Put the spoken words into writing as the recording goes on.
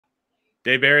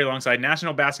Dave Barry alongside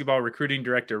National Basketball Recruiting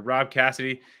Director Rob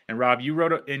Cassidy. And Rob, you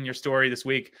wrote in your story this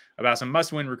week about some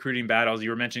must-win recruiting battles.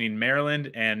 You were mentioning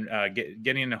Maryland and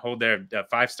getting a hold there of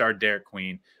five-star Derik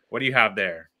Queen. What do you have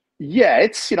there? Yeah,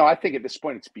 it's, I think at this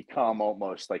point it's become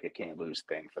almost like a can't lose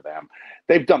thing for them.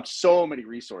 They've dumped so many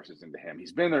resources into him.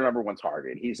 He's been their number one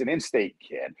target. He's an in-state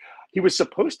kid. He was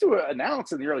supposed to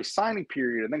announce in the early signing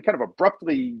period and then kind of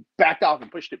abruptly backed off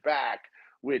and pushed it back,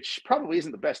 which probably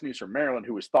isn't the best news for Maryland,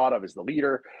 who was thought of as the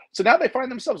leader. So now they find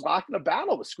themselves locked in a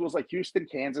battle with schools like Houston,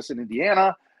 Kansas, and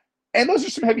Indiana. And those are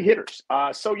some heavy hitters.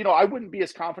 So, I wouldn't be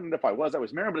as confident if I was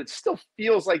Maryland, but it still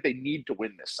feels like they need to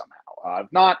win this somehow.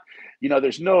 If not,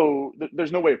 there's no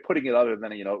way of putting it other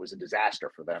than, it was a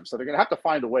disaster for them. So they're going to have to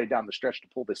find a way down the stretch to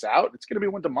pull this out. It's going to be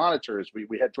one to monitor as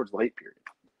we head towards the late period.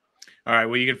 All right.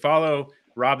 Well, you can follow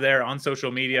Rob there on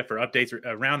social media for updates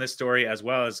around this story, as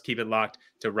well as keep it locked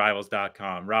to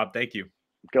rivals.com. Rob, thank you.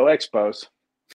 Go Expos.